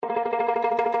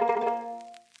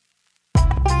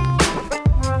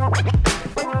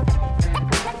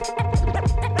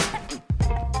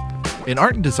An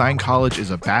art and design college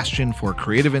is a bastion for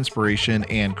creative inspiration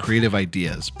and creative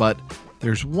ideas, but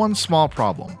there's one small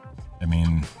problem. I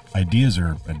mean, ideas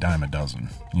are a dime a dozen,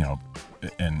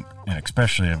 and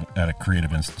especially at a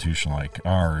creative institution like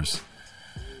ours,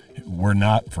 we're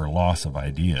not for loss of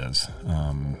ideas.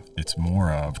 It's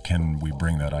more of, can we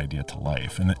bring that idea to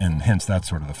life? And hence, that's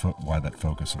sort of why that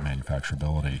focus on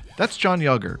manufacturability. That's John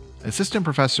Yager, assistant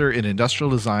professor in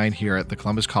industrial design here at the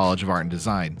Columbus College of Art and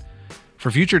Design. For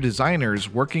future designers,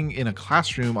 working in a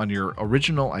classroom on your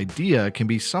original idea can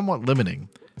be somewhat limiting.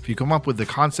 If you come up with the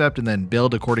concept and then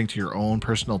build according to your own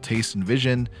personal taste and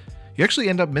vision, you actually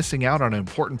end up missing out on an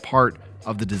important part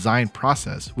of the design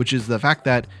process, which is the fact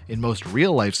that in most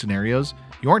real-life scenarios,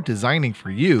 you aren't designing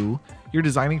for you, you're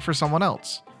designing for someone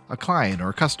else, a client or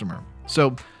a customer.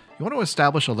 So you want to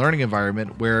establish a learning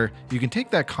environment where you can take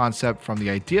that concept from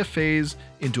the idea phase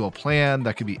into a plan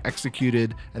that can be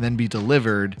executed and then be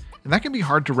delivered, and that can be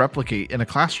hard to replicate in a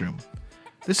classroom.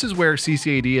 This is where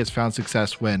CCAD has found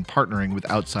success when partnering with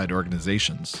outside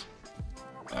organizations.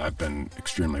 I've been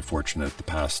extremely fortunate the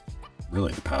past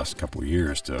couple of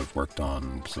years to have worked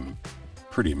on some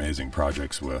pretty amazing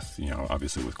projects with,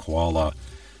 obviously with Koala,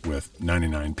 with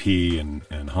 99P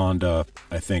and Honda.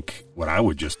 I think what I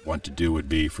would just want to do would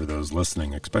be for those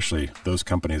listening, especially those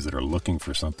companies that are looking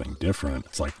for something different.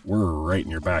 It's like, we're right in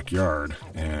your backyard,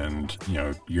 and,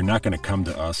 you're not going to come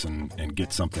to us and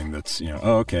get something that's,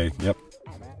 oh, okay, yep,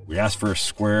 we asked for a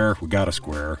square, we got a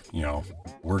square,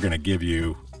 we're going to give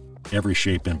you every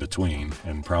shape in between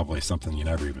and probably something you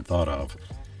never even thought of.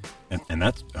 And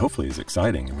that hopefully is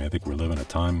exciting. I mean, I think we live in a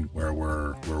time where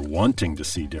we're wanting to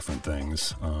see different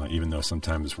things, even though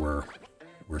sometimes we're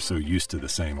so used to the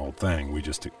same old thing. We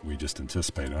just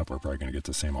anticipate, we're probably going to get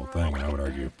the same old thing, and I would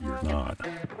argue you're not.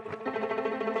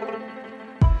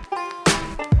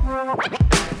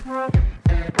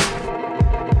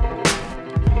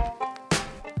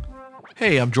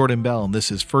 Hey, I'm Jordan Bell, and this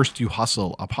is First You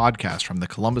Hustle, a podcast from the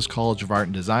Columbus College of Art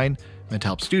and Design meant to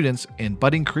help students and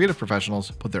budding creative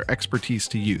professionals put their expertise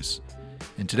to use.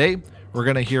 And today, we're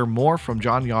going to hear more from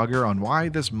John Yager on why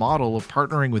this model of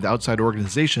partnering with outside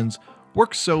organizations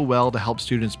works so well to help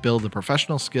students build the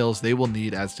professional skills they will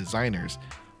need as designers.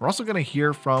 We're also going to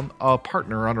hear from a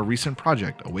partner on a recent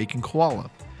project, Awaken Koala.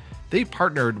 They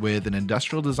partnered with an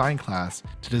industrial design class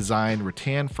to design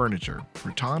rattan furniture.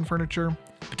 Rattan furniture?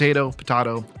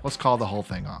 Potato, let's call the whole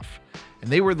thing off. And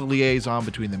they were the liaison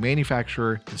between the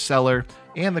manufacturer, the seller,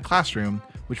 and the classroom,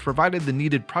 which provided the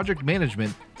needed project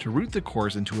management to root the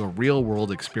course into a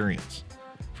real-world experience.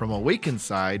 From Awaken's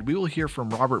side, we will hear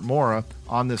from Robert Mora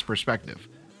on this perspective.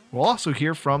 We'll also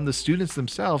hear from the students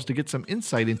themselves to get some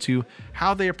insight into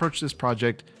how they approach this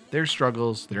project, their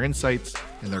struggles, their insights,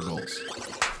 and their goals.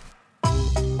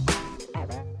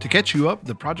 To catch you up,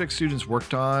 the project students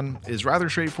worked on is rather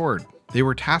straightforward. They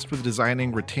were tasked with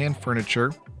designing rattan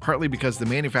furniture, partly because the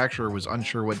manufacturer was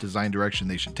unsure what design direction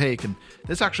they should take, and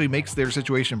this actually makes their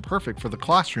situation perfect for the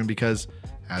classroom because,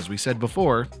 as we said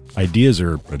before, ideas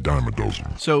are a dime a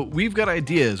dozen. So we've got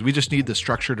ideas, we just need the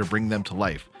structure to bring them to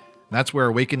life. And that's where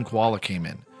Awaken Koala came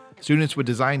in. Students would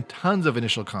design tons of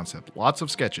initial concepts, lots of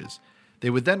sketches. They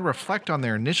would then reflect on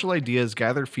their initial ideas,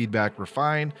 gather feedback,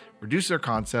 refine, reduce their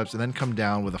concepts, and then come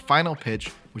down with a final pitch,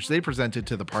 which they presented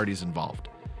to the parties involved.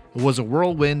 It was a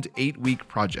whirlwind 8-week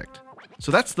project. So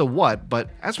that's the what, but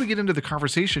as we get into the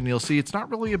conversation, you'll see it's not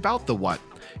really about the what.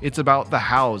 It's about the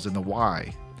hows and the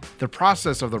why. The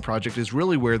process of the project is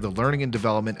really where the learning and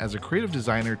development as a creative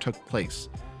designer took place.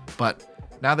 But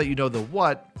now that you know the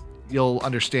what, you'll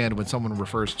understand when someone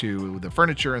refers to the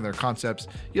furniture and their concepts,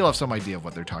 you'll have some idea of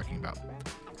what they're talking about.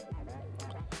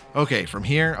 Okay, from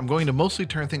here, I'm going to mostly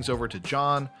turn things over to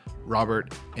John,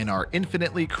 Robert, and our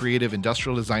infinitely creative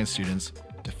industrial design students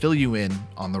to fill you in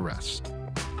on the rest.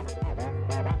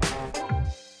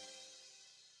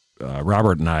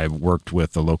 Robert and I worked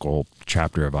with the local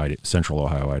chapter of Central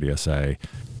Ohio IDSA.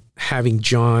 Having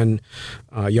John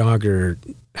Yager,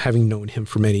 having known him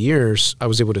for many years, I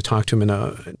was able to talk to him in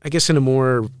a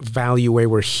more value way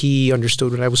where he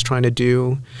understood what I was trying to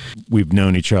do. We've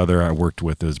known each other. I worked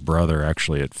with his brother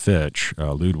actually at Fitch,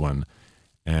 Ludwin,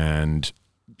 and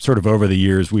sort of over the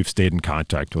years we've stayed in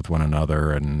contact with one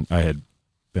another, and I had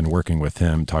been working with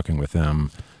him, talking with him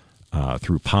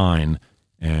through Pine,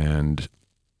 and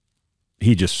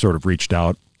he just sort of reached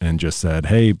out and just said,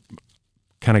 hey,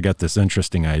 kind of got this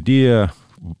interesting idea.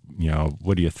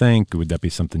 What do you think? Would that be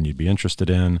something you'd be interested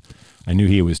in? I knew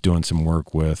he was doing some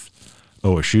work with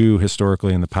OSU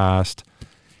historically in the past.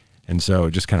 And so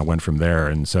it just kind of went from there.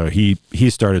 And so he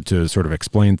started to sort of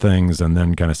explain things and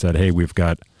then kind of said, hey, we've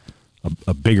got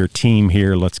a bigger team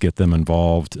here. Let's get them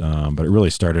involved. But it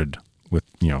really started with,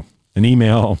 an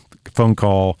email, phone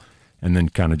call, and then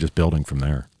kind of just building from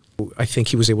there. I think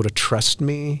he was able to trust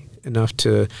me enough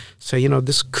to say,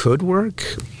 this could work,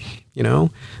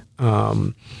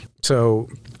 So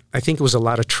I think it was a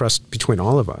lot of trust between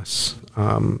all of us.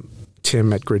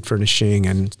 Tim at Grid Furnishing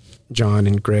and John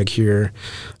and Greg here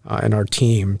and our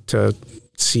team to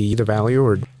see the value.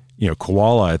 Or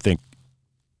Koala, I think,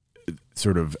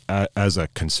 sort of as a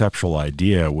conceptual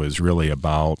idea, was really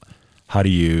about how do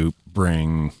you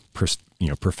bring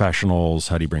professionals,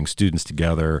 how do you bring students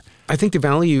together? I think the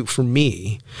value for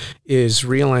me is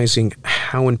realizing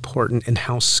how important and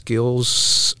how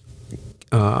skills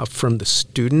from the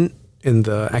student in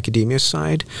the academia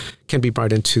side can be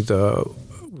brought into the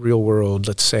real world,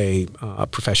 let's say,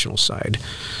 professional side.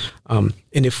 And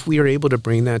if we are able to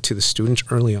bring that to the students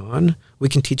early on, we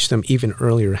can teach them even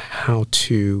earlier how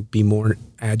to be more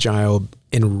agile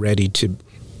and ready to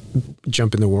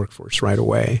jump in the workforce right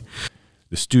away.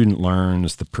 The student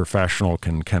learns, the professional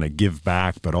can kind of give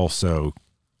back, but also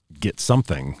get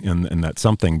something, and that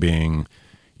something being,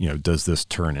 does this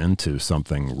turn into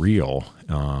something real?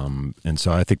 And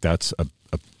so I think that's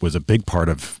was a big part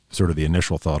of sort of the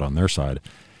initial thought on their side.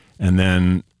 And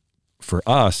then for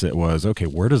us, it was, okay,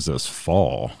 where does this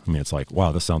fall? I mean, it's like,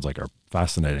 wow, this sounds like a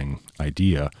fascinating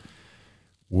idea.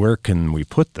 Where can we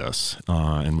put this?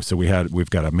 And so we've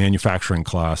got a manufacturing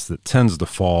class that tends to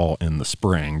fall in the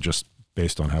spring, just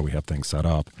based on how we have things set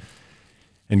up.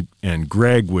 And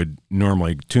Greg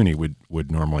Tooney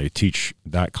would normally teach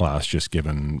that class, just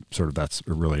given sort of that's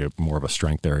really more of a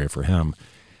strength area for him.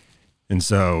 And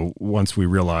so once we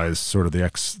realized sort of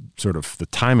the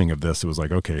timing of this, it was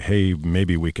like, okay, hey,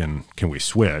 maybe can we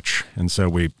switch? And so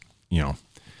we,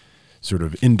 sort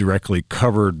of indirectly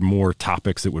covered more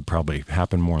topics that would probably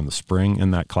happen more in the spring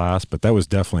in that class. But that was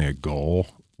definitely a goal,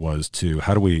 was to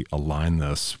how do we align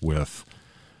this with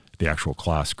the actual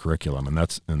class curriculum? And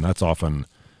that's often,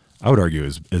 I would argue,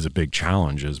 is a big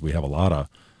challenge. Is we have a lot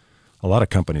of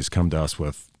companies come to us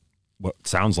with what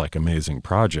sounds like amazing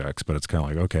projects, but it's kind of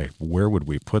like, okay, where would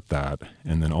we put that?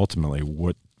 And then ultimately,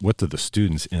 what do the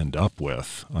students end up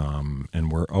with?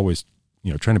 And we're always,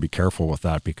 trying to be careful with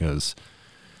that, because,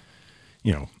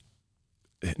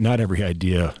 not every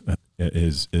idea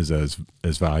is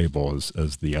as valuable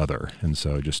as the other. And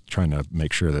so just trying to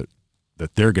make sure that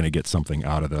they're going to get something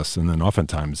out of this. And then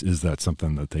oftentimes, is that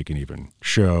something that they can even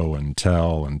show and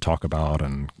tell and talk about?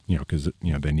 And, because,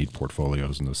 they need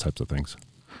portfolios and those types of things.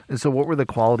 And so what were the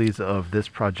qualities of this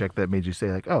project that made you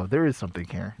say, like, oh, there is something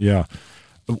here? Yeah.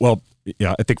 Well,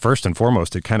 yeah, I think first and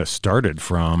foremost, it kind of started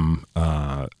from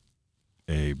a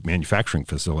manufacturing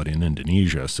facility in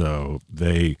Indonesia. So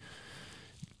they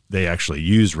actually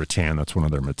use rattan. That's one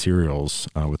of their materials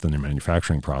within their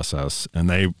manufacturing process.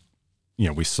 And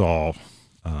we saw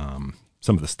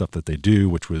some of the stuff that they do,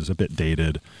 which was a bit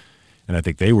dated. And I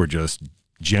think they were just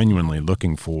genuinely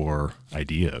looking for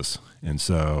ideas. And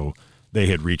so they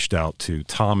had reached out to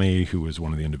Tommy, who was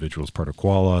one of the individuals part of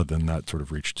Koala. Then that sort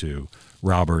of reached to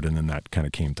Robert, and then that kind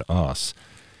of came to us.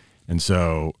 And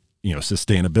so,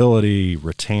 sustainability,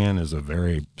 rattan is a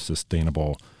very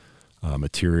sustainable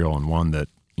material, and one that,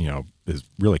 is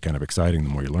really kind of exciting the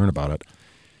more you learn about it.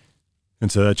 And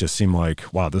so that just seemed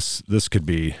like, wow, this could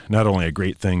be not only a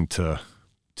great thing to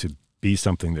be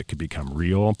something that could become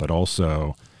real, but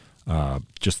also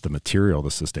just the material, the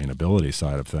sustainability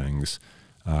side of things.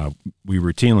 We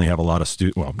routinely have a lot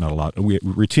of not a lot. We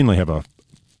routinely have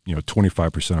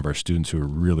 25% of our students who are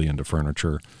really into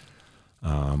furniture.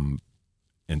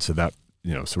 And so that,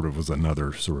 sort of was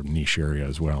another sort of niche area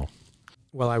as well.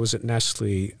 While I was at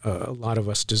Nestle, a lot of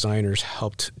us designers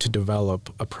helped to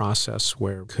develop a process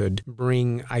where we could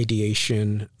bring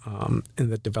ideation and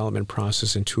the development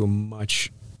process into a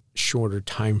much shorter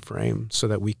time frame, so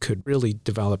that we could really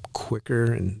develop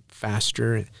quicker and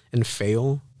faster and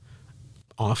fail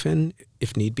often,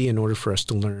 if need be, in order for us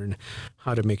to learn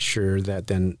how to make sure that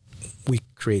then we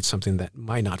create something that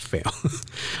might not fail,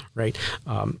 right?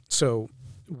 So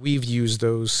we've used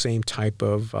those same type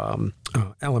of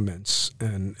elements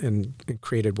and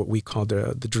created what we call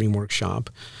the Dream Workshop.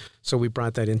 So we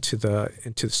brought that into the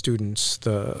students,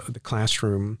 the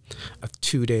classroom, a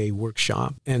 2-day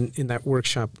workshop. And in that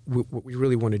workshop, what we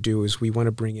really want to do is we want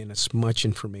to bring in as much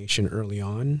information early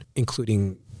on,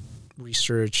 including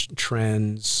research,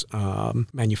 trends,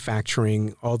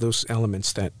 manufacturing, all those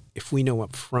elements that if we know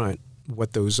up front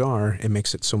what those are, it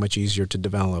makes it so much easier to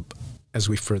develop as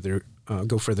we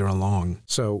go further along.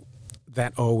 So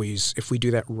that always, if we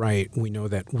do that right, we know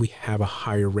that we have a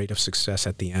higher rate of success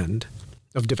at the end.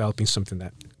 of developing something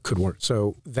that could work.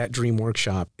 So that dream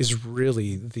workshop is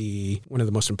really one of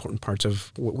the most important parts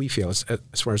of what we feel as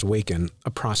far as Awaken,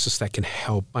 a process that can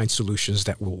help find solutions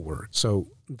that will work. So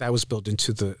that was built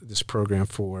into this program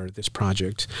for this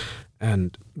project,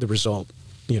 and the result,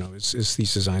 is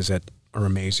these designs that are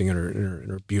amazing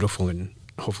and are beautiful and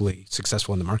hopefully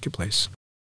successful in the marketplace.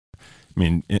 I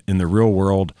mean, in the real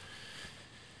world,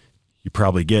 you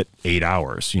probably get 8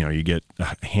 hours. You get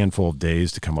a handful of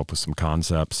days to come up with some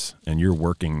concepts, and you're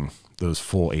working those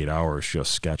full 8 hours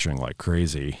just sketching like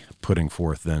crazy, putting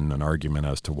forth then an argument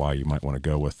as to why you might want to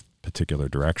go with particular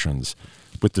directions.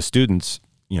 With the students,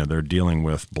 they're dealing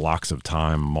with blocks of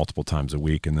time multiple times a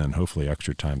week, and then hopefully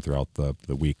extra time throughout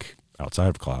the week outside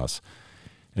of class.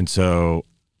 And so,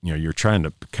 you're trying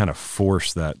to kind of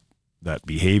force that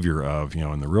behavior of,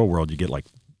 in the real world, you get like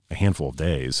a handful of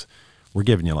days. We're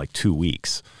giving you like 2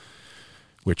 weeks,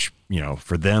 which,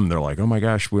 for them, they're like, oh my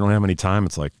gosh, we don't have any time.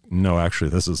 It's like, no, actually,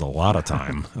 this is a lot of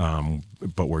time.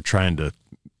 But we're trying to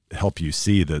help you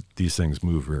see that these things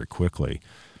move very quickly.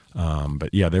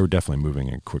 But yeah, they were definitely moving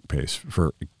at a quick pace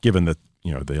given that,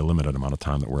 the limited amount of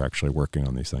time that we're actually working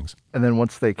on these things. And then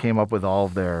once they came up with all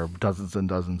of their dozens and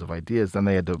dozens of ideas, then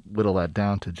they had to whittle that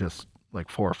down to just like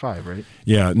 4 or 5, right?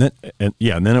 Yeah. And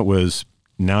then it was,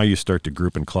 now you start to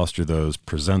group and cluster those,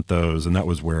 present those. And that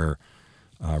was where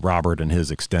Robert and his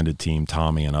extended team,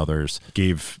 Tommy and others,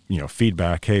 gave,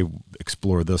 feedback. Hey,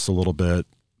 explore this a little bit.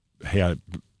 Hey, I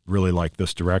really like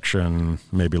this direction,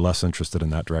 maybe less interested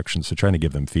in that direction. So trying to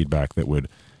give them feedback that would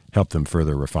help them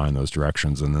further refine those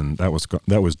directions. And then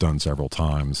that was done several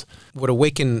times. What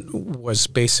Awaken was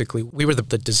basically, we were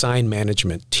the design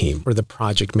management team, we're the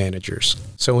project managers.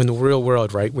 So in the real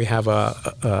world, right, we have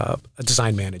a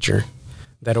design manager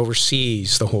that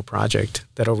oversees the whole project,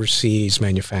 that oversees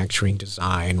manufacturing,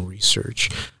 design, research.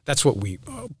 That's what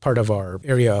part of our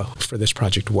area for this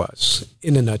project was.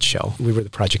 In a nutshell, we were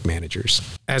the project managers.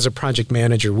 As a project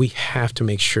manager, we have to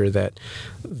make sure that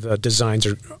the designs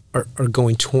are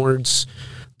going towards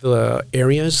the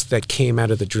areas that came out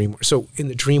of the dream. So in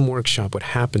the dream workshop, what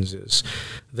happens is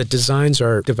the designs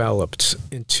are developed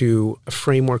into a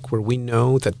framework where we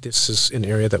know that this is an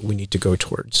area that we need to go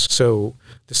towards. So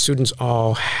the students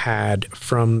all had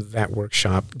from that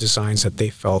workshop designs that they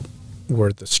felt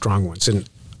were the strong ones. And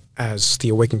as the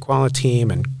Awaken Quality team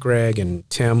and Greg and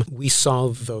Tim, we saw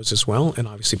those as well and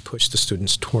obviously pushed the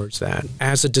students towards that.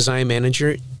 As a design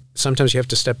manager, sometimes you have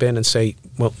to step in and say,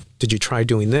 well, did you try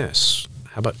doing this?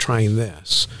 How about trying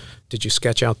this? Did you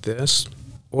sketch out this?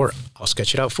 Or I'll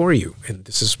sketch it out for you. And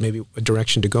this is maybe a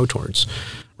direction to go towards,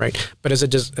 right? But as a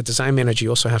design manager, you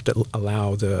also have to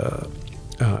allow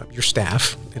your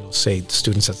staff, and I'll say the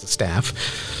students as the staff,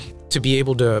 to be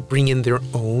able to bring in their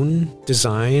own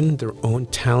design, their own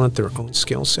talent, their own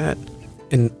skill set,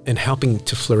 and helping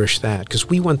to flourish that. Because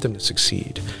we want them to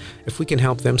succeed. If we can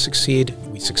help them succeed,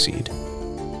 we succeed.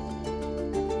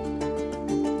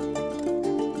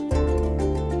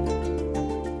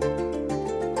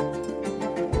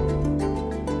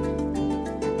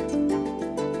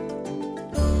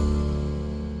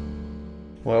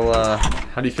 Well,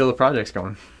 how do you feel the project's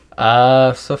going?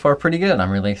 So far pretty good.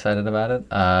 I'm really excited about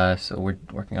it. So we're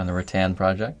working on the rattan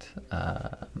project.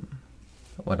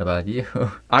 What about you?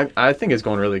 I think it's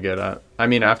going really good. I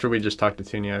mean, after we just talked to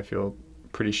Tunia, I feel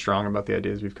pretty strong about the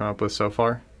ideas we've come up with so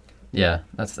far. Yeah,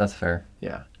 that's fair.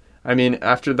 Yeah. I mean,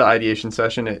 after the ideation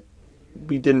session,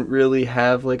 we didn't really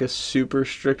have like a super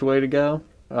strict way to go,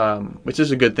 which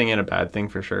is a good thing and a bad thing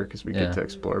for sure because we get to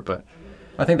explore. But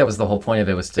I think that was the whole point of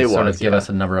it, was to sort of give us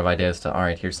a number of ideas to, all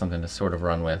right, here's something to sort of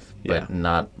run with, but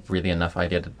not really enough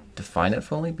idea to define it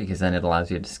fully, because then it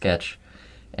allows you to sketch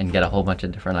and get a whole bunch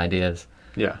of different ideas.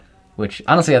 Yeah. Which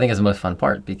honestly I think is the most fun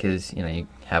part, because you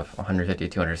have 150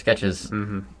 200 sketches.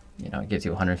 Mm-hmm. It gives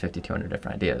you 150 200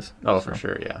 different ideas. Oh, so. For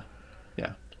sure, yeah.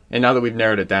 And now that we've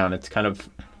narrowed it down, it's kind of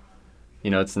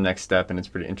it's the next step, and it's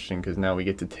pretty interesting because now we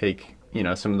get to take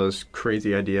some of those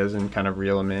crazy ideas and kind of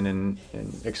reel them in and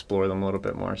explore them a little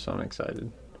bit more. So I'm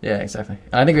excited. Yeah, exactly.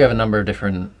 I think we have a number of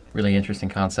different really interesting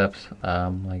concepts,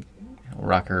 like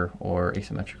rocker or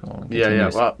asymmetrical. Yeah.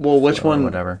 Well, which one?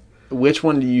 Whatever. Which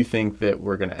one do you think that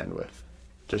we're going to end with?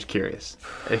 Just curious.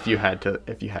 If you had to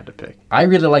pick. I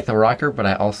really like the rocker, but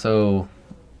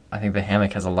I think the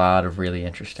hammock has a lot of really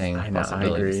interesting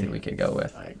possibilities that we could go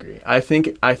with. I agree. I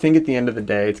think at the end of the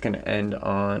day, it's going to end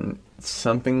on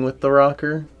something with the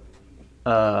rocker.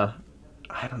 I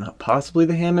don't know, possibly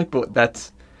the hammock, but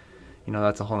that's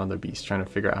a whole other beast, trying to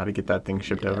figure out how to get that thing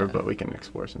shipped over, but we can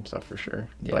explore some stuff for sure.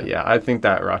 Yeah. But I think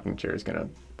that rocking chair is going to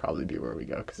probably be where we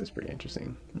go because it's pretty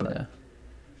interesting. But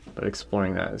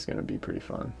exploring that is going to be pretty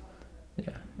fun.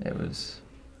 Yeah, it was.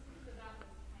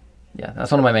 Yeah,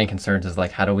 that's one of my main concerns is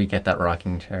like, how do we get that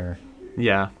rocking chair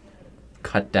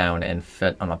cut down and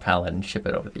fit on a pallet and ship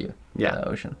it over the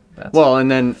ocean? Well,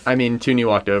 and then, I mean, Toonie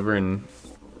walked over and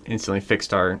instantly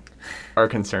fixed our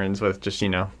concerns with just,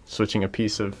 switching a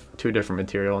piece to a different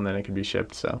material, and then it could be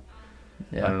shipped. So,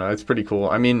 I don't know. It's pretty cool.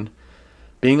 I mean,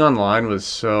 being online was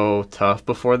so tough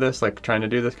before this, like trying to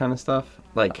do this kind of stuff.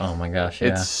 Like, oh my gosh, yeah.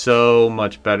 It's so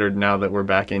much better now that we're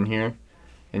back in here.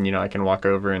 And, I can walk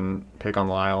over and pick on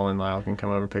Lyle, and Lyle can come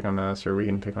over and pick on us, or we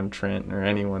can pick on Trent or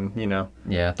anyone,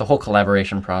 Yeah, the whole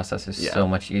collaboration process is so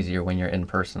much easier when you're in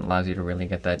person. It allows you to really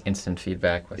get that instant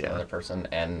feedback with the other person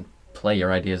and play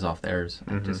your ideas off theirs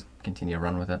and just continue to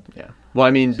run with it. Yeah. Well,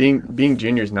 I mean, being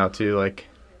juniors now, too, like,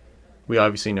 we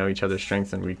obviously know each other's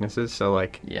strengths and weaknesses. So,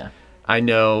 like, I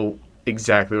know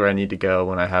exactly where I need to go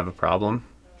when I have a problem,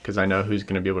 because I know who's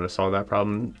going to be able to solve that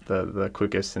problem the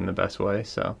quickest and the best way.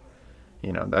 So,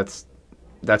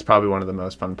 that's probably one of the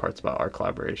most fun parts about our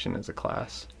collaboration as a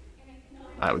class,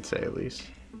 I would say, at least.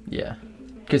 Yeah,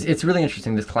 because it's really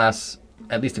interesting. This class,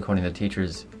 at least according to the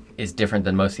teachers, is different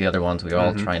than most of the other ones. We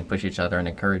all try and push each other and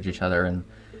encourage each other and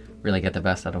really get the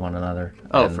best out of one another.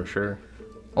 Oh, and for sure.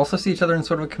 Also see each other in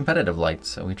sort of a competitive light.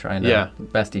 So we try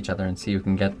and best each other and see who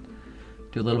can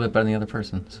do a little bit better than the other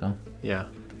person. So yeah,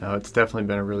 no, it's definitely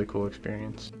been a really cool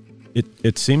experience.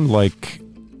 It seemed like,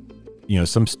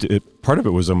 part of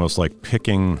it was almost like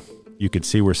picking. You could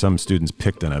see where some students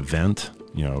picked an event.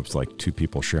 It's like two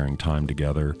people sharing time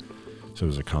together. So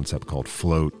there's a concept called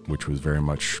float, which was very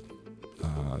much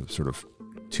sort of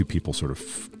two people sort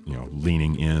of,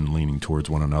 leaning towards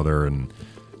one another and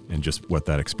just what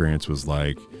that experience was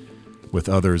like. With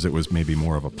others, it was maybe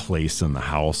more of a place in the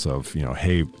house of,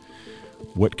 hey,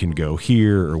 what can go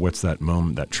here, or what's that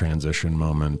moment, that transition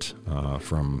moment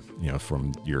from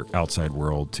your outside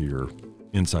world to your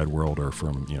inside world, or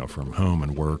from home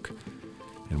and work,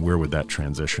 and where would that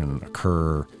transition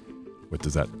occur? What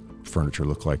does that furniture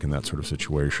look like in that sort of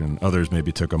situation? Others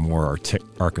maybe took a more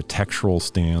architectural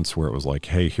stance, where it was like,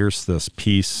 hey, here's this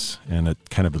piece, and it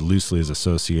kind of loosely is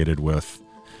associated with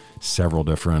several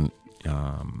different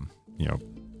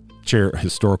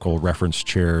historical reference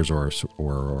chairs or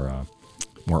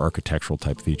more architectural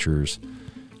type features,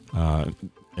 and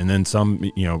then some.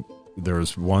 There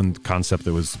was one concept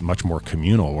that was much more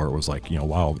communal, where it was like,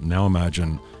 wow, now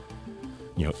imagine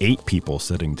 8 people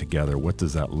sitting together. What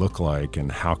does that look like,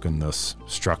 and how can this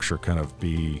structure kind of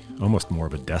be almost more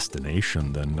of a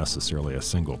destination than necessarily a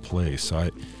single place? So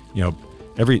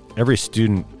every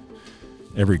student,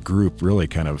 every group really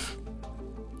kind of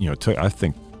took. I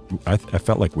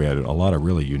felt like we had a lot of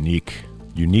really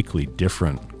uniquely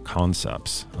different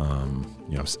concepts.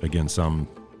 Again, some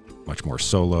much more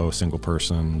solo, single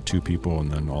person, 2 people,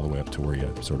 and then all the way up to where you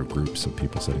had sort of groups of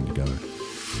people sitting together.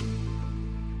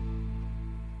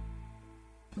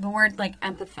 The word like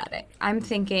empathetic. I'm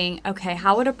thinking, okay,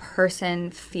 how would a person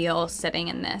feel sitting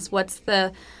in this? What's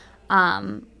the,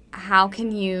 how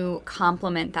can you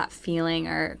complement that feeling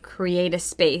or create a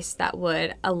space that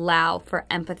would allow for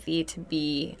empathy to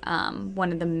be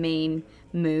one of the main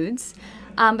moods?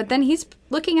 But then he's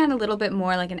looking at a little bit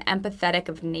more like an empathetic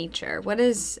of nature. What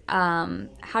is,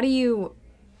 how do you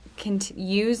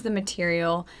use the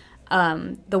material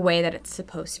the way that it's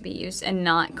supposed to be used and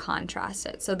not contrast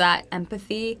it? So that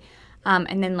empathy,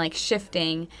 and then like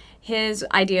shifting. His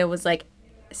idea was like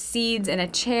seeds in a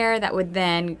chair that would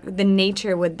then, the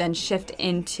nature would then shift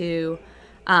into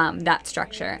that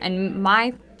structure. And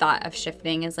my thought of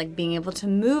shifting is like being able to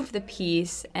move the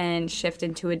piece and shift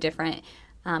into a different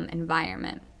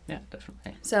environment. Yeah,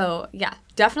 definitely. So, yeah,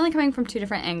 definitely coming from 2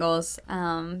 different angles,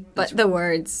 but the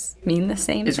words mean the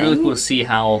same thing. It's really cool to see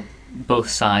how both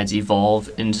sides evolve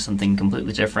into something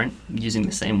completely different using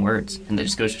the same words. And that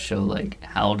just goes to show, like,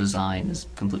 how design is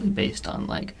completely based on,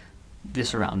 like, the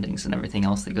surroundings and everything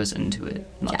else that goes into it,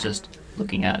 not just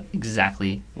looking at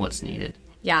exactly what's needed.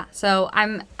 Yeah, so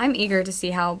I'm eager to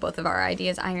see how both of our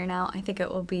ideas iron out. I think it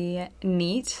will be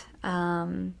neat.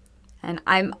 And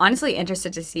I'm honestly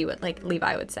interested to see what, like,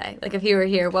 Levi would say. Like, if he were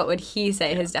here, what would he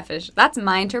say his definition? That's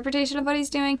my interpretation of what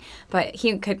he's doing. But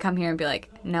he could come here and be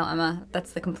like, no, Emma,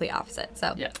 that's the complete opposite.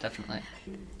 So yeah, definitely.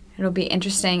 It'll be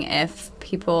interesting if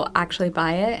people actually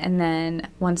buy it. And then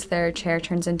once their chair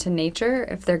turns into nature,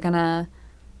 if they're going to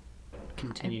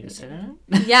continue to sit in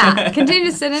it? Yeah, continue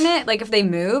to sit in it. Like, if they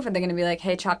move and they're going to be like,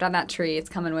 hey, chop down that tree. It's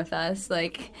coming with us.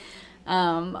 Like,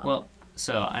 well,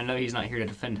 so I know he's not here to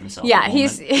defend himself. Yeah,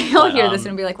 he'll hear this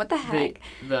and be like, "What the heck?"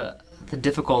 The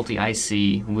difficulty I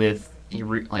see with a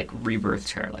rebirth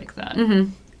chair like that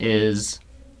is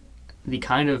the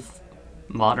kind of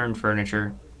modern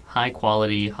furniture, high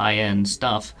quality, high end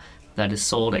stuff that is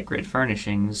sold at Grid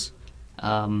Furnishings,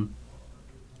 the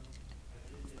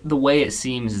way it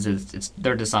seems is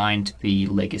they're designed to be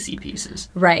legacy pieces.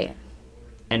 Right.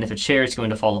 And if a chair is going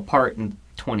to fall apart in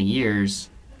 20 years,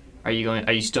 are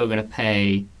you still going to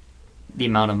pay the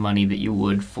amount of money that you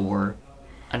would for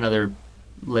another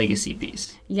legacy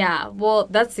piece? Yeah, well,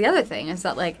 that's the other thing, is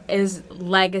that, like, is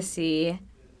legacy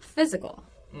physical?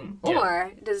 Yeah.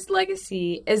 Or is the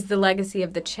legacy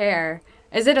of the chair,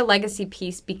 is it a legacy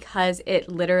piece because it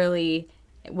literally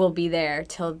will be there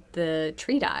till the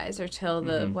tree dies or till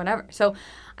the whatever? So,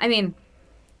 I mean,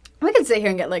 we could sit here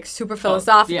and get, like, super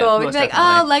philosophical. We'd be like,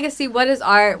 oh, legacy, what is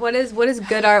art? What is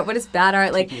good art? What is bad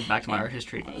art? Like, taking me back to my art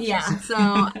history class. Yeah, so,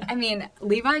 I mean,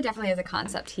 Levi definitely has a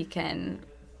concept he can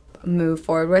move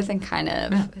forward with and kind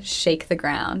of shake the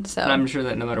ground. So, and I'm sure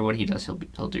that no matter what he does, he'll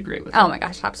do great with it. Oh my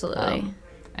gosh, absolutely.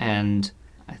 And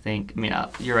I think,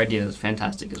 your idea is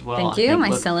fantastic as well. Thank you,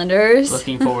 my cylinders.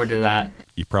 Looking forward to that.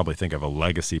 You probably think of a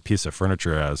legacy piece of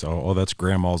furniture as, oh, that's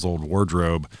grandma's old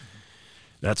wardrobe.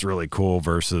 That's really cool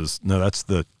versus, no, that's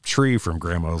the tree from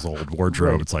grandma's old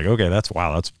wardrobe. Right. It's like, okay, that's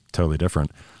totally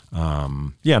different.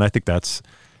 And I think that's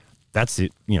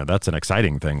it. That's an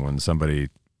exciting thing when somebody,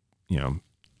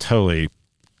 totally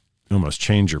almost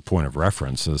change your point of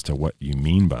reference as to what you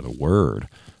mean by the word.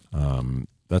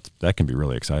 That can be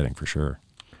really exciting for sure.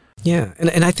 Yeah,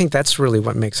 and I think that's really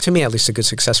what makes, to me at least, a good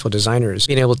successful designer is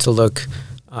being able to look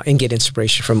and get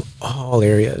inspiration from all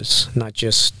areas, not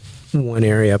just one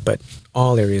area, but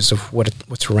all areas of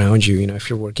what's around you. If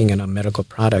you're working in a medical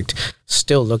product,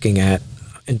 still looking at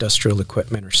industrial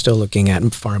equipment or still looking at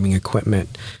farming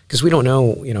equipment, because we don't know,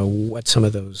 what some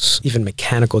of those even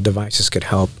mechanical devices could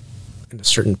help in a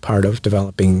certain part of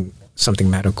developing something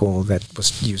medical that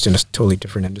was used in a totally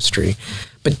different industry.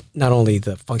 But not only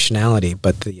the functionality,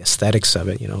 but the aesthetics of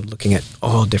it, looking at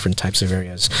all different types of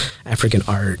areas, African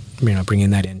art,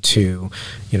 bringing that into,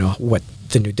 what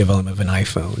the new development of an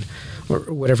iPhone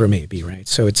or whatever it may be, right?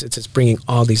 So it's bringing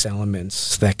all these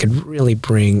elements that could really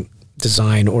bring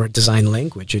design or design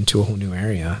language into a whole new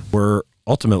area. We're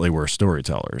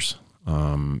storytellers,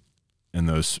 and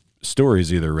those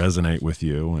stories either resonate with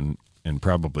you and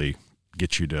probably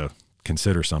get you to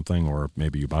consider something, or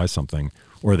maybe you buy something,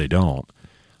 or they don't.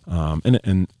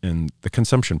 And the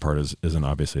consumption part isn't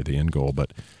obviously the end goal,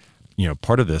 but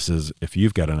part of this is if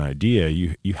you've got an idea,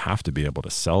 you have to be able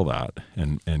to sell that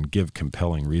and give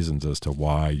compelling reasons as to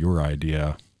why your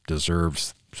idea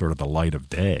deserves sort of the light of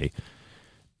day.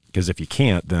 Because if you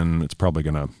can't, then it's probably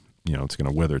going to, it's going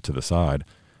to wither to the side.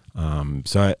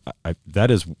 So I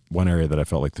that is one area that I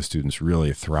felt like the students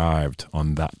really thrived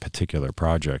on that particular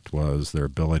project, was their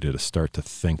ability to start to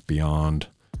think beyond,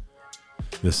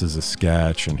 this is a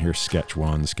sketch and here's sketch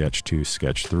 1, sketch 2,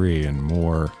 sketch 3, and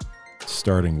more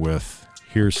starting with,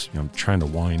 I'm trying to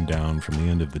wind down from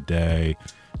the end of the day.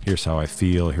 Here's how I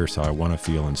feel. Here's how I want to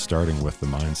feel. And starting with the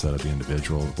mindset of the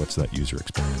individual. What's that user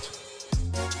experience?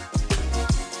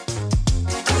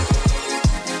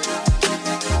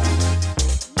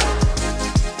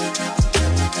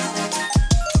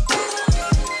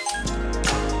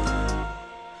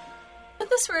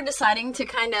 We're deciding to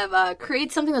kind of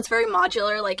create something that's very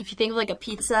modular. Like if you think of like a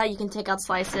pizza, you can take out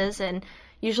slices, and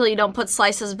usually you don't put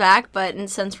slices back, but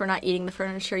since we're not eating the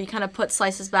furniture, you kind of put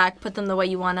slices back, put them the way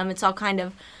you want them. It's all kind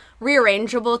of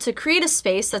rearrangeable to create a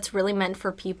space that's really meant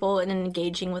for people and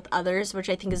engaging with others, which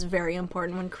I think is very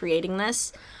important when creating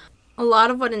this. A lot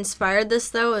of what inspired this,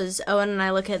 though, is Owen and I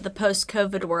look at the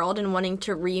post-COVID world and wanting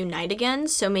to reunite again,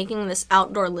 so making this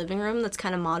outdoor living room that's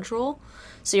kind of modular.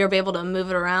 So you'll be able to move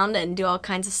it around and do all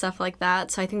kinds of stuff like that.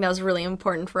 So I think that was really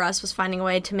important for us, was finding a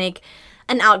way to make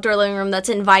an outdoor living room that's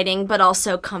inviting but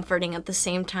also comforting at the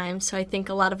same time. So I think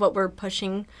a lot of what we're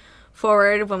pushing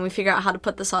forward when we figure out how to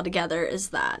put this all together is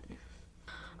that.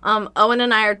 Owen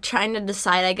and I are trying to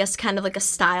decide, I guess, kind of like a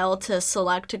style to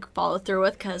select to follow through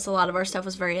with, because a lot of our stuff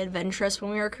was very adventurous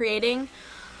when we were creating.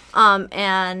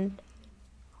 And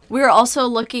we were also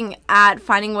looking at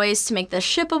finding ways to make this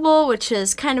shippable, which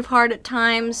is kind of hard at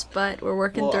times, but we're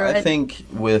working through it. I think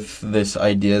with this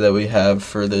idea that we have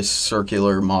for this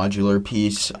circular modular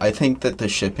piece, I think that the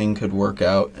shipping could work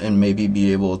out and maybe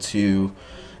be able to,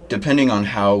 depending on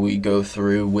how we go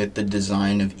through with the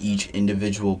design of each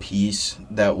individual piece,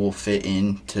 that will fit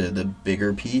into the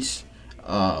bigger piece.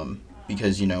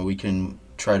 Because, we can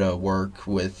try to work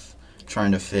with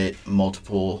trying to fit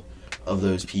multiple of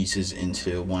those pieces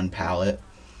into one palette.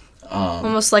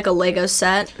 Almost like a Lego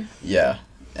set. Yeah.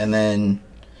 And then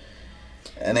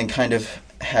kind of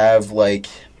have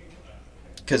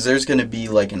because there's going to be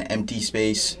like an empty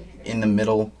space in the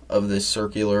middle of this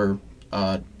circular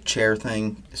chair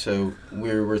thing. So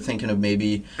we're thinking of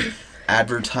maybe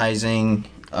advertising,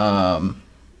 like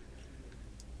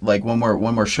when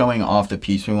we're showing off the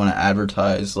piece, we want to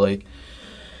advertise, like,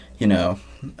 you know,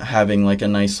 having like a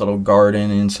nice little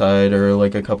garden inside or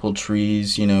like a couple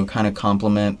trees, you know, kind of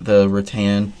complement the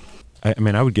rattan. I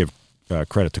mean, I would give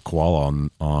credit to Koala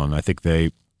on I think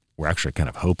they were actually kind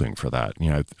of hoping for that.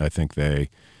 You know, I think they,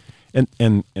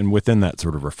 and within that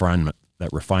sort of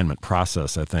refinement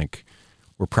process, I think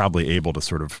we're probably able to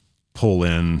sort of pull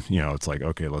in, you know, it's like,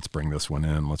 okay, let's bring this one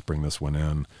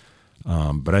in.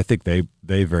 But I think they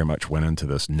very much went into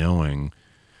this knowing,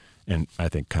 and I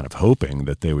think kind of hoping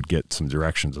that they would get some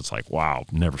directions. It's like, wow,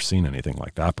 never seen anything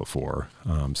like that before.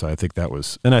 So I think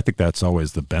I think that's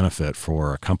always the benefit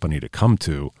for a company to come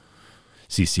to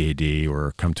CCAD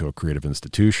or come to a creative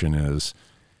institution is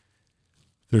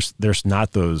there's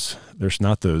not those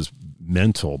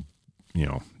mental, you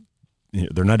know,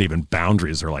 they're not even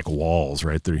boundaries. They're like walls,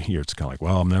 right? They're here. It's kind of like,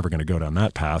 well, I'm never going to go down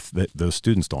that path. Those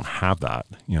students don't have that,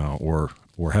 you know, or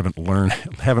haven't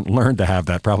learned to have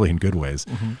that, probably in good ways.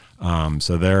 Mm-hmm.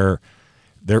 So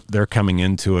they're coming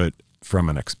into it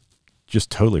from just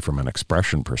totally from an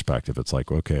expression perspective. It's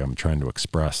like, okay, I'm trying to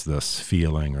express this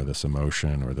feeling or this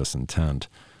emotion or this intent,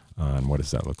 and what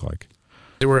does that look like?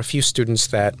 There were a few students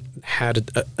that had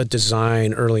a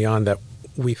design early on that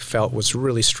we felt was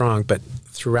really strong, but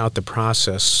throughout the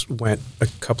process went a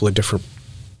couple of different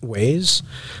ways,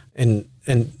 and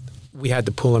we had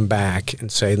to pull them back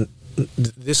and say,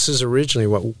 this is originally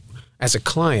what, as a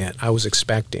client, I was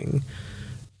expecting.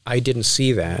 I didn't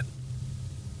see that.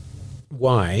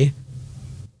 Why?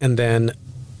 And then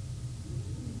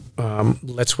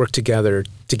let's work together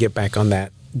to get back on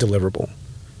that deliverable.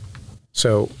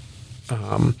 So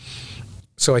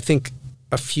I think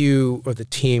a few of the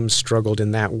teams struggled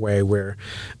in that way, where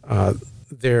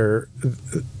their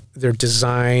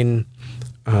design,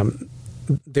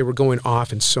 they were going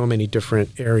off in so many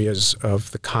different areas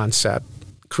of the concept,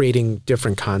 creating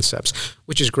different concepts,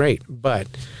 which is great. But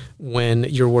when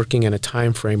you're working in a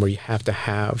time frame where you have to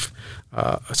have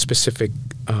a specific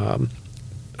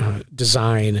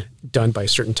design done by a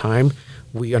certain time,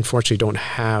 we unfortunately don't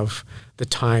have the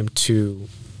time to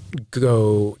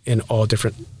go in all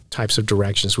different types of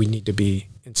directions. We need to be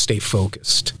and stay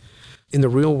focused. In the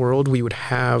real world, we would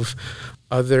have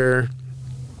other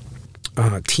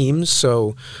teams.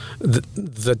 So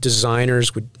the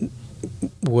designers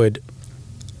would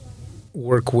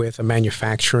work with a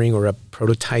manufacturing or a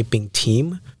prototyping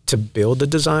team to build the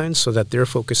design, so that they're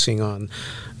focusing on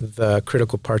the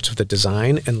critical parts of the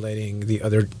design and letting the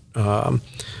other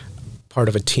part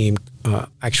of a team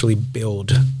actually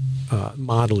build,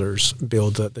 modelers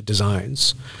build the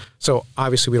designs. So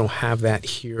obviously we don't have that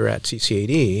here at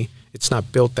CCAD. It's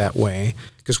not built that way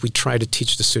because we try to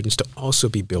teach the students to also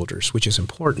be builders, which is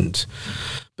important.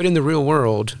 But in the real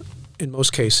world, in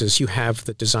most cases, you have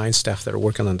the design staff that are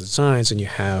working on designs, and you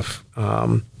have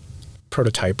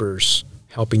prototypers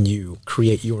helping you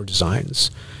create your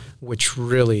designs, which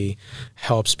really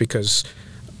helps because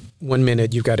one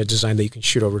minute you've got a design that you can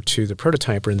shoot over to the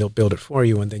prototyper and they'll build it for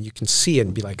you, and then you can see it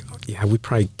and be like, oh, yeah, we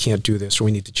probably can't do this, or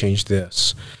we need to change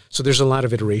this. So there's a lot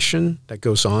of iteration that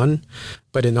goes on.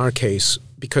 But in our case,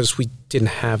 because we didn't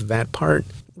have that part,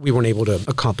 we weren't able to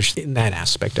accomplish in that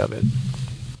aspect of it.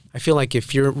 I feel like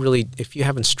if you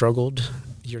haven't struggled,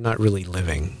 you're not really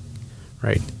living,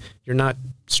 right? You're not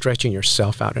stretching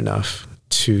yourself out enough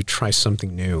to try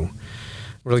something new.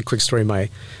 Really quick story, my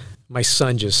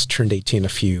son just turned 18 a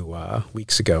few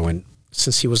weeks ago, and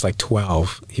since he was like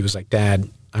 12, he was like, Dad,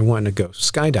 I want to go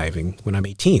skydiving when I'm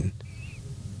 18,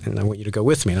 and I want you to go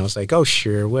with me. And I was like, oh,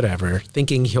 sure, whatever,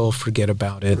 thinking he'll forget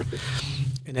about it.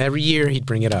 And every year he'd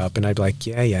bring it up, and I'd be like,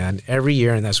 yeah. And every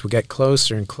year, and as we get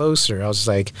closer and closer, I was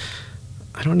like,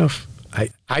 I don't know if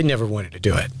I never wanted to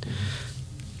do it.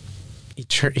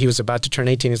 He was about to turn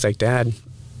 18. He's like, Dad,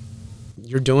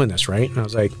 you're doing this, right? And I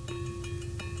was like,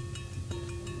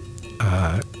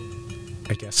 I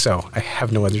guess so. I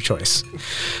have no other choice.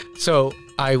 So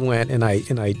I went and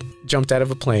I jumped out of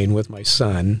a plane with my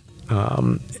son,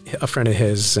 a friend of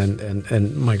his,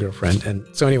 and my girlfriend. And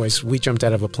so anyways, we jumped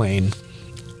out of a plane,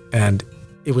 and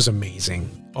it was amazing.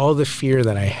 All the fear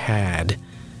that I had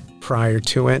prior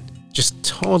to it just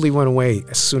totally went away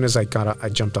as soon as I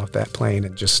jumped off that plane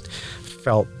and just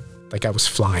felt like I was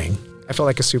flying. I felt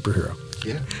like a superhero.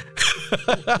 Yeah.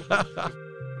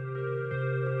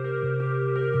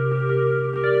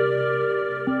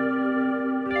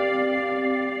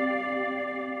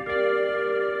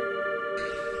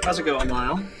 How's it going,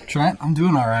 Lyle? Trent, I'm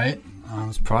doing all right.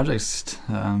 This project's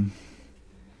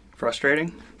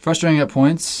frustrating. frustrating at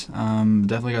points.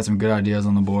 Definitely got some good ideas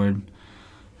on the board.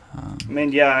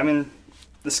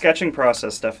 The sketching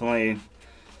process definitely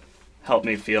helped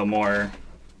me feel more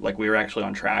like we were actually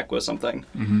on track with something.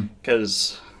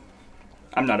 Because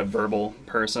I'm not a verbal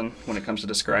person when it comes to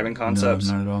describing concepts.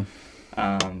 No, not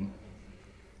at all.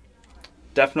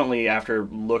 Definitely after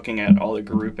looking at all the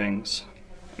groupings,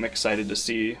 I'm excited to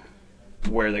see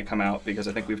where they come out, because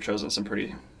I think we've chosen some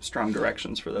pretty strong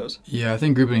directions for those. Yeah, I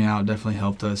think grouping out definitely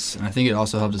helped us, and I think it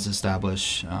also helped us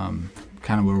establish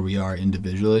kind of where we are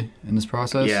individually in this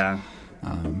process. Yeah.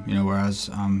 Whereas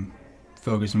I'm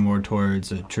focusing more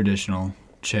towards a traditional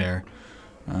chair,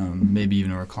 maybe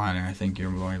even a recliner, I think you're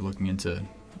more looking into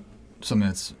something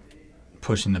that's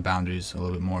pushing the boundaries a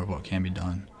little bit more of what can be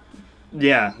done.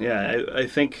 Yeah. I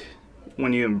think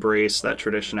when you embrace that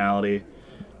traditionality,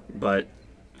 but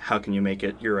how can you make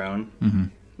it your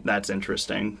own? That's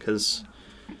interesting, because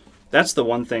that's the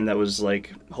one thing that was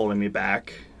like holding me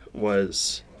back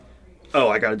was,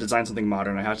 I got to design something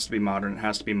modern. It has to be modern. It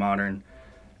has to be modern.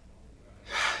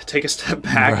 Take a step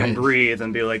back and breathe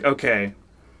and be like, okay,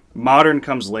 modern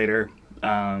comes later.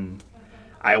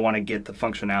 I want to get the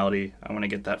functionality. I want to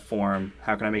get that form.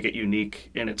 How can I make it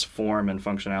unique in its form and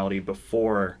functionality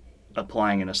before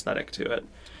applying an aesthetic to it?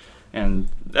 And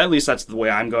at least that's the way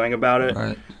I'm going about it.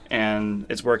 Right. And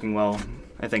it's working well,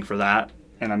 I think, for that.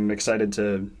 And I'm excited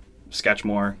to sketch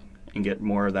more and get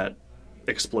more of that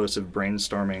explosive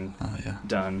brainstorming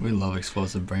done. We love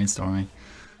explosive brainstorming.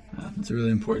 It's a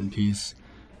really important piece.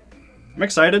 I'm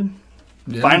excited.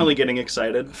 Yeah. Finally getting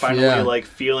excited. Finally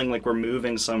feeling like we're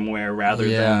moving somewhere rather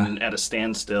than at a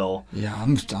standstill. Yeah, I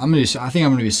think I'm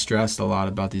gonna be stressed a lot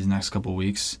about these next couple of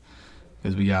weeks,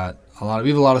 because we have a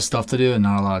lot of stuff to do and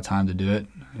not a lot of time to do it.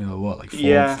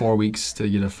 4 weeks to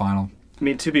get a final. I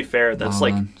mean, to be fair, that's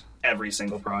like every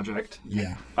single project.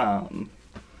 Yeah.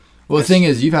 The thing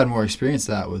is, you've had more experience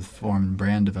with form and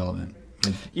brand development.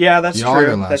 Yeah, that's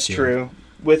true. That's true.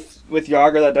 With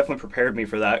Yager, that definitely prepared me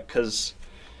for that, because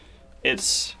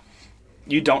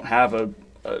you don't have a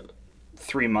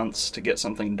 3 months to get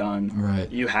something done.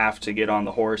 Right. You have to get on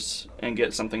the horse and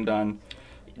get something done.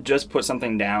 Just put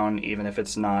something down, even if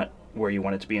it's not where you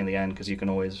want it to be in the end, because you can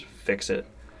always fix it.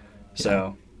 Yeah.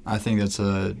 So I think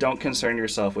don't concern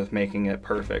yourself with making it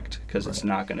perfect, because it's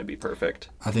not going to be perfect.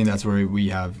 I think that's where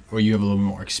you have a little bit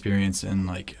more experience in,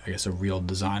 a real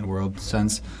design world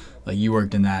sense. Like, you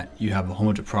worked in that, you have a whole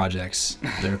bunch of projects.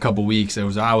 There were a couple weeks. I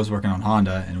was working on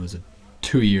Honda, and it was a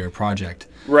 2-year project.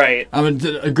 Right. I mean,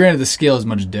 granted, the scale is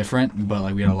much different,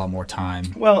 but we had a lot more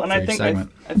time. Well, and I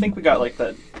think we got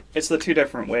that. It's the two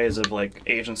different ways of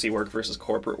agency work versus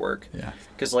corporate work. Yeah.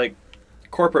 Because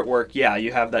corporate work,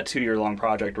 you have that 2-year-long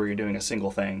project where you're doing a single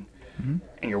thing, and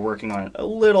you're working on a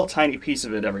little tiny piece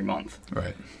of it every month.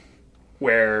 Right.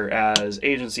 Whereas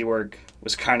agency work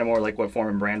was kind of more like what Form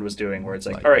and Brand was doing, where it's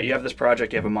all right, you have this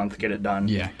project, you have a month, get it done.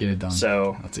 Yeah, get it done.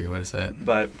 So that's a good way to say it.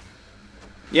 But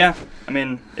yeah, I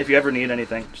mean, if you ever need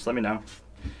anything, just let me know.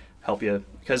 Help you,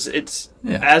 because it's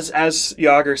as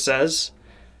Yager says,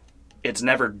 it's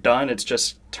never done. It's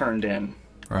just turned in.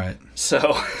 Right. So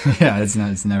it's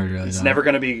never really. It's done. never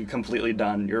going to be completely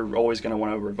done. You're always going to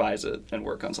want to revise it and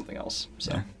work on something else.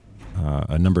 So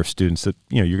a number of students that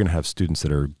you're going to have students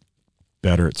that are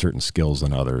better at certain skills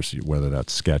than others, whether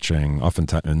that's sketching.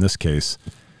 Oftentimes, in this case,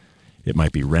 it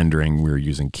might be rendering. We were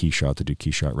using Keyshot to do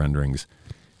Keyshot renderings.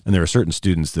 And there are certain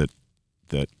students that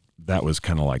was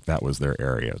kind of that was their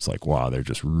area. It's wow, they're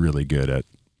just really good at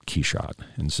Keyshot.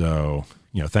 And so,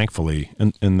 thankfully,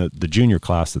 in the junior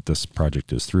class that this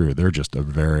project is through, they're just a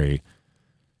very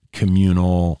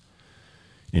communal,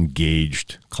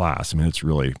 engaged class. I mean, it's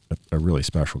really a really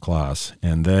special class.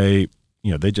 And they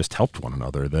just helped one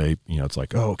another. They, it's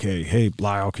okay, hey,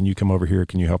 Lyle, can you come over here?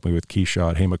 Can you help me with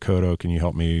Keyshot? Hey, Makoto, can you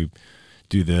help me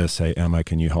do this? Hey, Emma,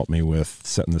 can you help me with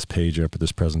setting this page up for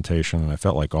this presentation? And I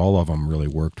felt like all of them really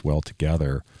worked well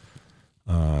together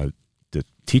to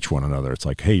teach one another. It's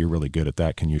hey, you're really good at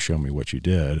that. Can you show me what you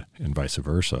did? And vice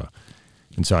versa.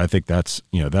 And so I think that's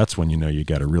when you've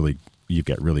got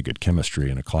really good chemistry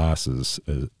in a class is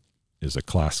a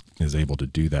class is able to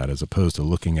do that, as opposed to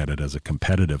looking at it as a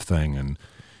competitive thing and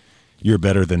you're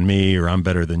better than me or I'm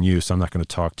better than you, so I'm not going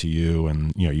to talk to you.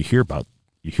 And you hear about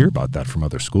that from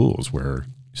other schools where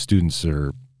students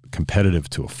are competitive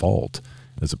to a fault,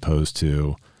 as opposed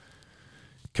to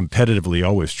competitively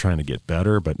always trying to get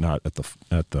better, but not at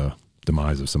the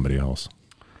demise of somebody else.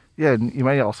 Yeah, and you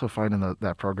might also find in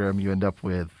that program you end up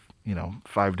with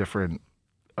 5 different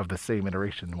of the same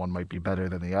iteration. One might be better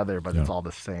than the other, but it's all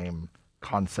the same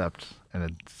concept, and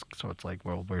it's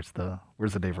well, where's the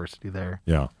diversity there?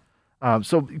 Yeah.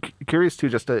 So curious too,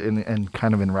 just and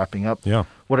kind of in wrapping up,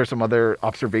 what are some other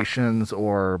observations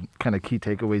or kind of key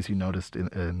takeaways you noticed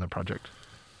in the project?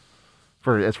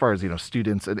 For as far as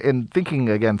students and thinking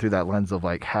again through that lens of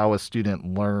like how a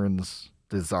student learns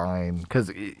design, because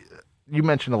you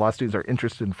mentioned a lot of students are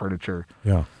interested in furniture.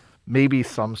 Yeah. Maybe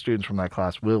some students from that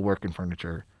class will work in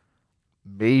furniture.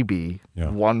 Maybe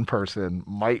one person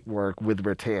might work with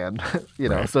rattan,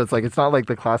 Right. So it's like it's not like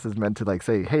the class is meant to like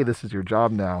say, hey, this is your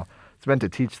job now. It's meant to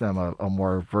teach them a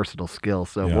more versatile skill.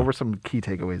 So what were some key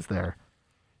takeaways there?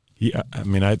 Yeah, I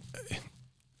mean, and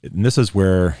this is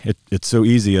where it's so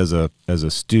easy as a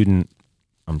student,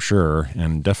 I'm sure,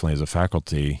 and definitely as a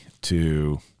faculty,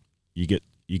 you can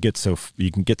get so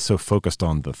focused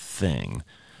on the thing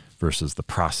versus the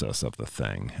process of the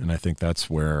thing. And I think that's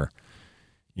where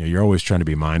you're always trying to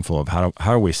be mindful of how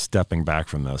are we stepping back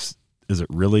from this? Is it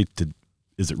really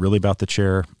about the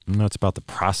chair? No, it's about the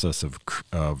process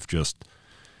of just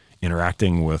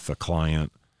interacting with a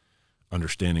client,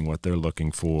 understanding what they're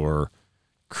looking for,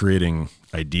 creating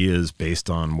ideas based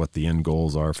on what the end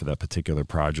goals are for that particular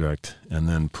project, and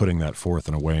then putting that forth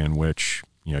in a way in which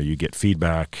you get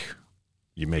feedback,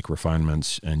 you make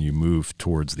refinements, and you move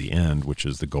towards the end, which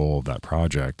is the goal of that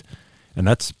project. And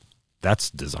that's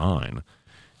design.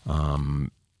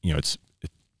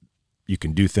 You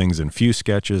can do things in few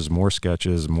sketches, more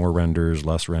renders,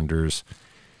 less renders.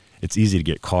 It's easy to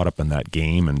get caught up in that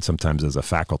game, and sometimes as a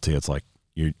faculty, it's like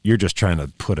you're just trying to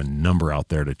put a number out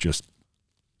there to just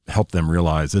help them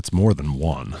realize it's more than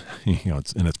one.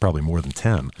 It's probably more than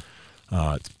 10.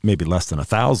 It's maybe less than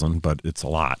 1,000, but it's a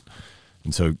lot.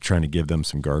 And so trying to give them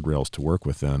some guardrails to work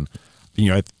within.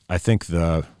 I think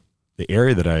another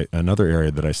area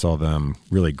that I saw them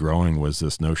really growing was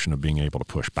this notion of being able to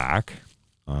push back.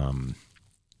 And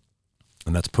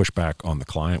that's pushback on the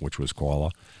client, which was Koala,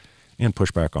 and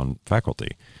pushback on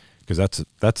faculty, because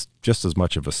that's just as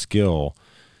much of a skill,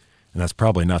 and that's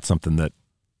probably not something that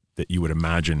you would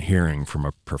imagine hearing from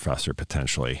a professor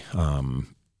potentially.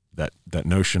 That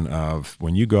notion of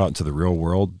when you go out into the real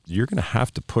world, you're going to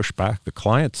have to push back. The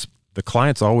client's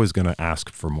always going to ask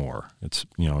for more. It's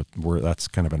that's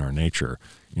kind of in our nature.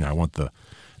 I want the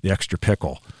extra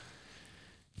pickle.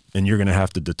 And you're going to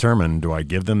have to determine, do I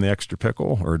give them the extra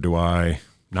pickle or do I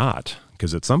not?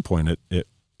 Because at some point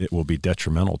it will be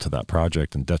detrimental to that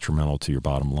project and detrimental to your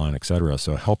bottom line, et cetera.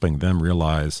 So helping them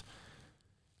realize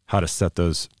how to set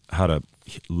those, how to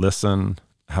listen,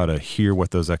 how to hear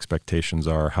what those expectations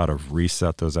are, how to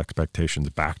reset those expectations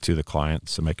back to the client.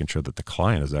 So making sure that the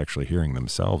client is actually hearing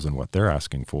themselves and what they're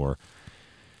asking for,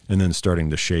 and then starting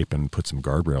to shape and put some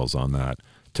guardrails on that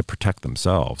to protect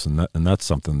themselves. And that's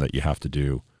something that you have to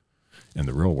do in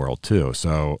the real world too.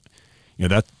 So,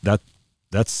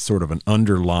 that's sort of an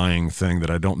underlying thing that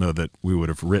I don't know that we would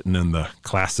have written in the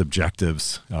class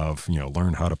objectives of,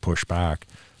 learn how to push back,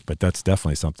 but that's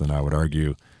definitely something I would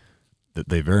argue that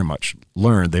they very much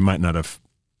learned. They might not have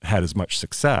had as much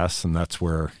success, and that's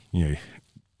where, we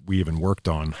even worked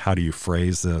on how do you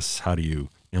phrase this, how do you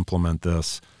implement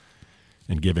this,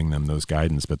 and giving them those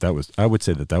guidance. But I would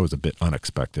say that was a bit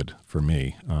unexpected for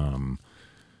me.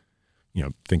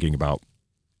 Thinking about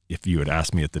if you had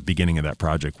asked me at the beginning of that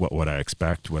project, what would I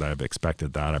expect? Would I have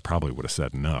expected that? I probably would have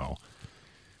said no.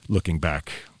 Looking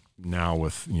back now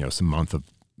with,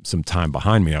 some time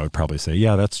behind me, I would probably say,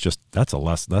 yeah, that's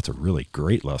a really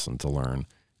great lesson to learn,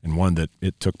 and one that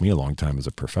it took me a long time as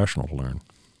a professional to learn.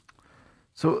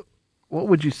 So what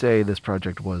would you say this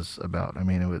project was about? I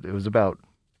mean, it was about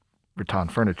rattan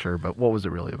furniture, but what was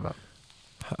it really about?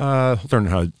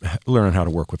 Learning how to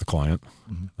work with the client,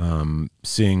 mm-hmm.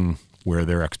 Seeing where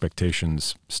their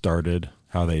expectations started,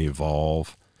 how they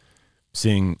evolve,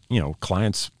 seeing,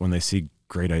 clients, when they see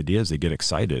great ideas, they get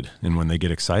excited. And when they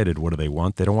get excited, what do they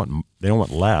want? They don't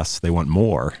want less, they want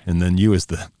more. And then you as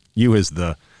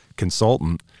the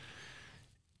consultant,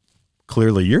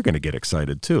 clearly you're going to get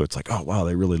excited too. It's like, oh wow,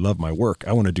 they really love my work,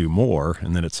 I want to do more.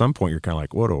 And then at some point you're kind of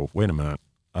like, wait a minute,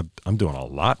 I'm doing a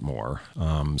lot more.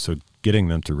 So getting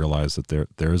them to realize that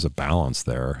there is a balance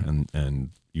there, and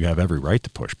you have every right to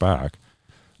push back,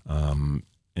 and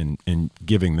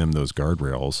giving them those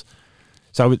guardrails.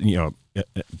 So I would,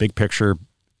 big picture,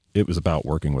 it was about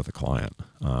working with a client.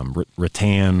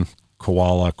 Rattan,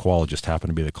 Koala just happened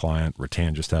to be the client.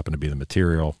 Rattan just happened to be the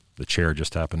material. The chair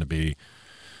just happened to be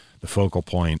the focal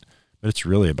point. But it's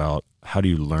really about how do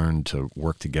you learn to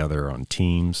work together on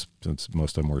teams, since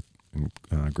most of them were in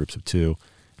groups of two,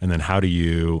 and then how do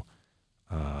you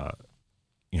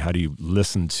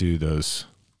listen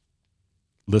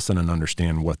and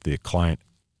understand what the client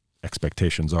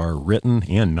expectations are, written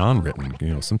and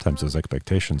non-written. Sometimes those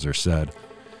expectations are said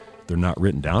they're not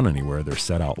written down anywhere. They're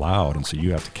said out loud. And so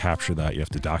you have to capture that. You have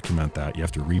to document that. You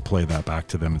have to replay that back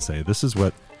to them and say, this is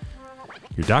what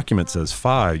your document says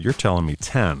 5. You're telling me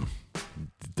 10.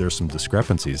 There's some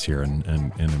discrepancies here,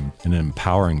 and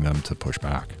empowering them to push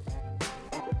back.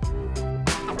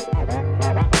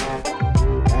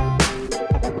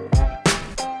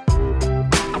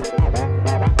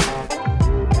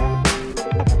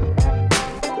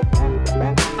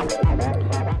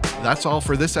 That's all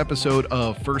for this episode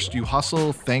of First You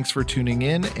Hustle. Thanks for tuning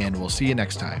in, and we'll see you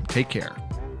next time. Take care.